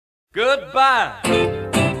Goodbye,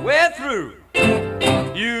 we're through.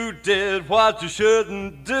 You did what you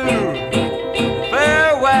shouldn't do.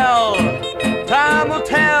 Farewell, time will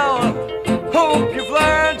tell. Hope you've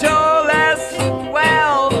learned your lesson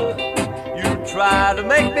well. You try to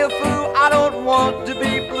make me a fool, I don't want to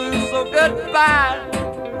be blue. So goodbye,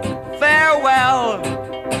 farewell,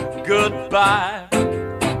 goodbye.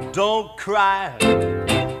 Don't cry,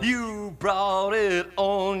 you brought it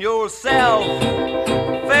on yourself.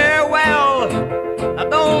 Farewell, now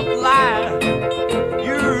don't lie.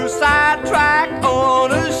 You sidetracked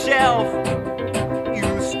on a shelf.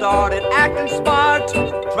 You started acting smart,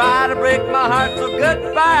 try to break my heart. So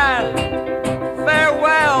goodbye,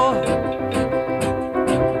 farewell.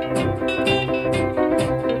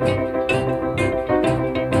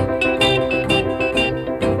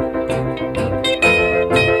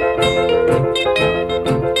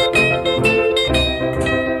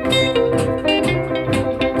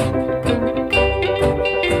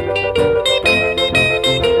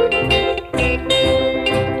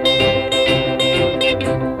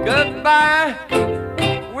 Goodbye,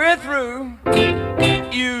 we're through.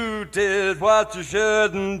 You did what you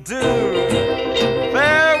shouldn't do.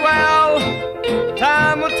 Farewell,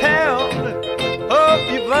 time will tell.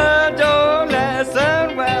 Hope you've learned your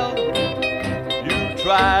lesson well. You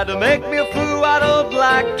tried to make me a fool, I don't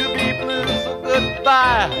like to be blue. So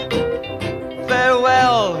goodbye,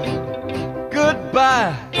 farewell,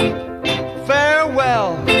 goodbye,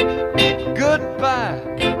 farewell.